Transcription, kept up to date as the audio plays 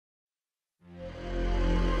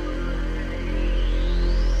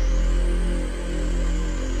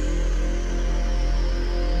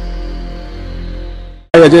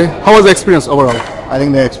Hi Ajay, how was the experience overall? I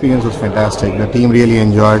think the experience was fantastic. The team really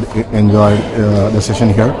enjoyed the session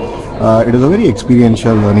here. It was a very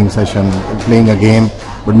experiential learning session, playing a game,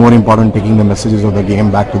 but more important, taking the messages of the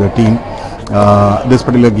game back to the team. This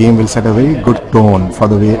particular game will set a very good tone for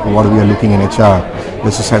the way what we are looking in HR.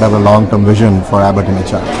 This to set up a long-term vision for Abbott in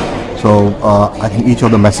HR. So I think each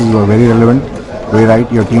of the messages were very relevant. Very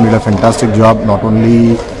right. Your team did a fantastic job, not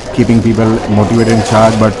only keeping people motivated in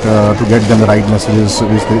charge, but to get them the right messages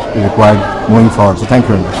which is required moving forward. So thank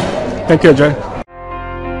you very much. Thank you Ajay.